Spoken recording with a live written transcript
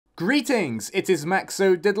Greetings, it is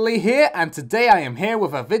Maxo Diddley here, and today I am here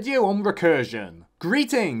with a video on recursion.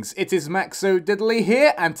 Greetings, it is Maxo Diddley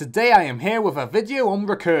here, and today I am here with a video on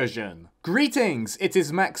recursion. Greetings, it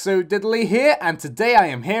is Maxo Diddley here, and today I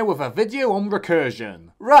am here with a video on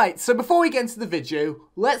recursion. Right, so before we get into the video,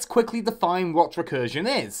 let's quickly define what recursion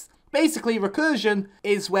is. Basically, recursion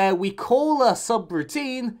is where we call a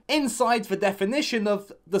subroutine inside the definition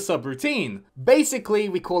of the subroutine. Basically,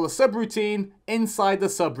 we call a subroutine inside the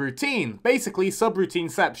subroutine. Basically,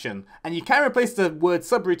 subroutineception. And you can replace the word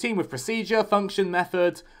subroutine with procedure, function,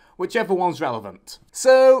 method, whichever one's relevant.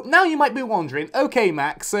 So, now you might be wondering, okay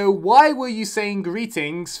Max, so why were you saying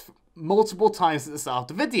greetings multiple times at the start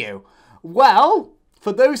of the video? Well,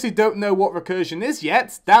 for those who don't know what recursion is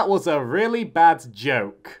yet, that was a really bad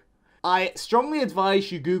joke. I strongly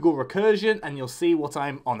advise you Google recursion and you'll see what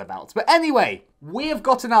I'm on about. But anyway, we have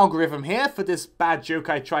got an algorithm here for this bad joke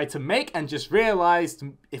I tried to make and just realized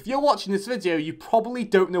if you're watching this video, you probably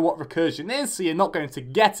don't know what recursion is, so you're not going to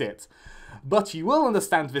get it. But you will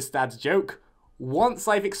understand this dad joke once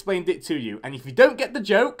I've explained it to you. And if you don't get the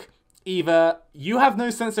joke, either you have no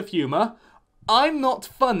sense of humor, I'm not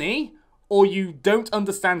funny, or you don't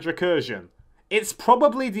understand recursion. It's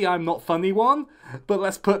probably the I'm not funny one, but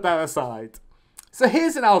let's put that aside. So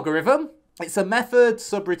here's an algorithm. It's a method,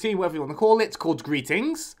 subroutine, whatever you want to call it, called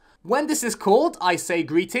greetings. When this is called, I say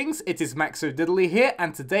greetings, it is Maxo Diddley here,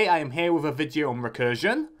 and today I am here with a video on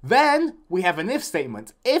recursion. Then we have an if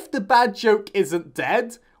statement. If the bad joke isn't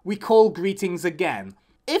dead, we call greetings again.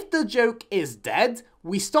 If the joke is dead,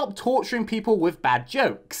 we stop torturing people with bad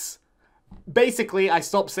jokes. Basically, I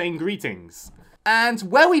stop saying greetings. And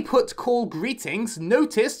where we put call greetings,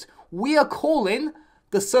 notice we are calling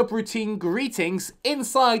the subroutine greetings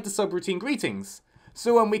inside the subroutine greetings.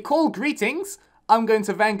 So when we call greetings, I'm going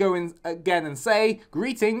to then go in again and say,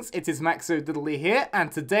 greetings, it is Maxo Diddley here,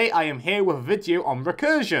 and today I am here with a video on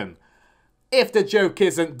recursion. If the joke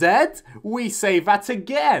isn't dead, we say that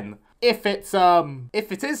again. If it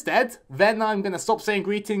is dead, then I'm going to stop saying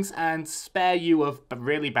greetings and spare you of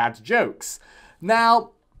really bad jokes.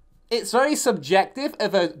 Now, it's very subjective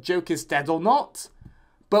if a joke is dead or not,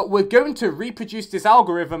 but we're going to reproduce this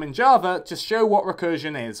algorithm in Java to show what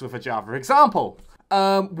recursion is with a Java example.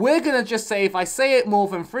 We're going to just say if I say it more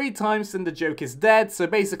than 3 times, then the joke is dead. So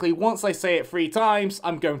basically, once I say it 3 times,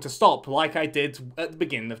 I'm going to stop, like I did at the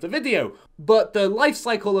beginning of the video. But the life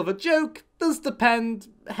cycle of a joke does depend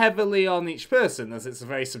heavily on each person, as it's a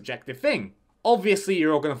very subjective thing. Obviously,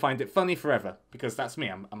 you're all going to find it funny forever, because that's me,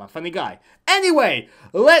 I'm a funny guy. Anyway,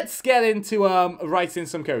 let's get into writing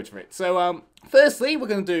some code for it. So, firstly, we're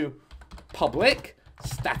going to do public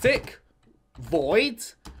static void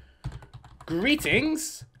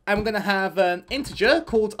greetings, and we're going to have an integer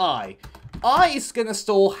called I. I is going to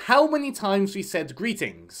store how many times we said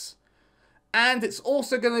greetings. And it's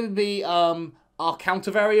also going to be our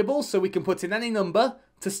counter variable, so we can put in any number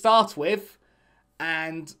to start with,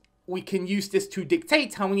 and we can use this to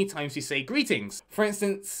dictate how many times we say greetings. For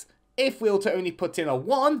instance, if we were to only put in a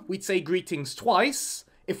 1, we'd say greetings twice.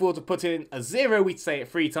 If we were to put in a 0, we'd say it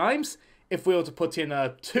 3 times. If we were to put in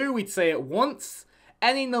a 2, we'd say it once.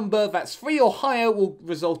 Any number that's 3 or higher will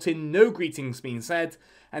result in no greetings being said.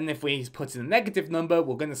 And if we put in a negative number,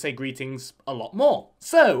 we're going to say greetings a lot more.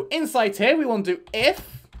 So, inside here, we want to do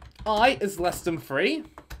if I is less than 3.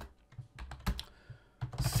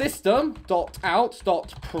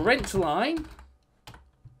 System.out.println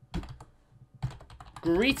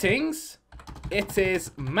greetings, it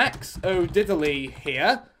is Maxo Diddley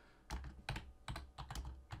here,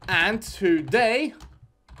 and today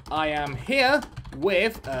I am here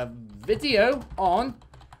with a video on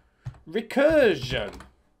recursion.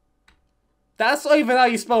 That's not even how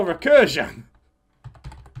you spell recursion.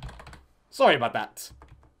 Sorry about that.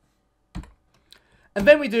 And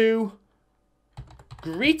then we do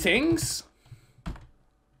greetings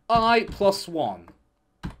I plus 1.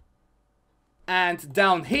 And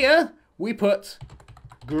down here, we put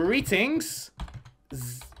greetings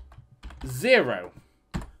 0.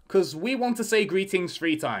 Because we want to say greetings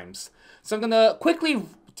 3 times. So I'm going to quickly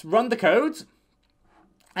run the code.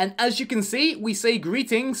 And as you can see, we say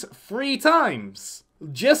greetings 3 times.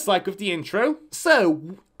 Just like with the intro.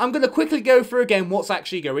 So, I'm going to quickly go through again what's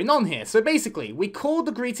actually going on here. So basically, we call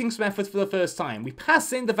the greetings method for the first time. We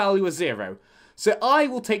pass in the value of 0. So I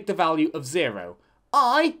will take the value of 0.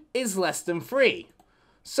 I is less than 3.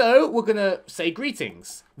 So we're going to say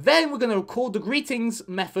greetings. Then we're going to call the greetings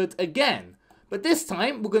method again. But this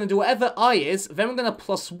time, we're going to do whatever I is, then we're going to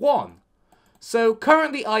plus 1. So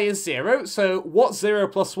currently I is 0, so what's 0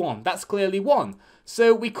 plus 1? That's clearly 1.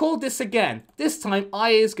 So we call this again. This time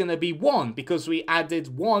I is going to be 1 because we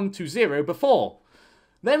added 1 to 0 before.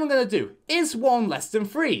 Then we're going to do, is 1 less than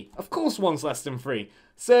 3? Of course 1's less than 3.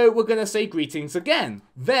 So we're going to say greetings again.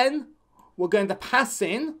 Then we're going to pass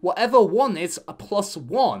in whatever 1 is a plus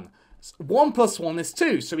 1. 1 plus 1 is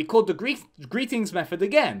 2. So we call the greetings method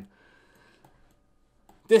again.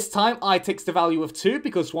 This time I takes the value of 2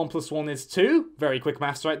 because 1 plus 1 is 2. Very quick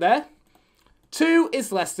maths right there. 2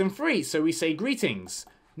 is less than 3, so we say greetings.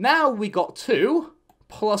 Now we got 2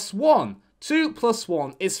 plus 1. 2 plus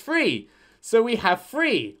 1 is 3. So we have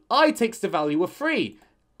 3. I takes the value of 3.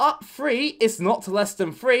 3 is not less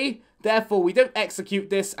than 3. Therefore, we don't execute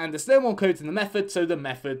this and there's no more code in the method, so the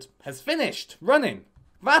method has finished running.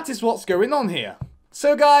 That is what's going on here.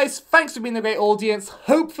 So guys, thanks for being a great audience.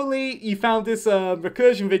 Hopefully you found this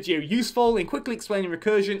recursion video useful in quickly explaining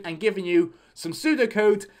recursion and giving you some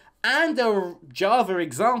pseudocode and a Java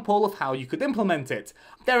example of how you could implement it.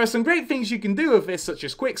 There are some great things you can do with this, such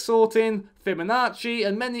as quick sorting, Fibonacci,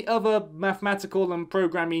 and many other mathematical and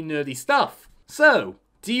programming nerdy stuff. So,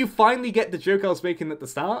 do you finally get the joke I was making at the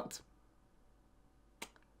start?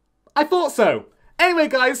 I thought so. Anyway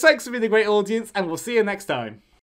guys, thanks for being a great audience, and we'll see you next time.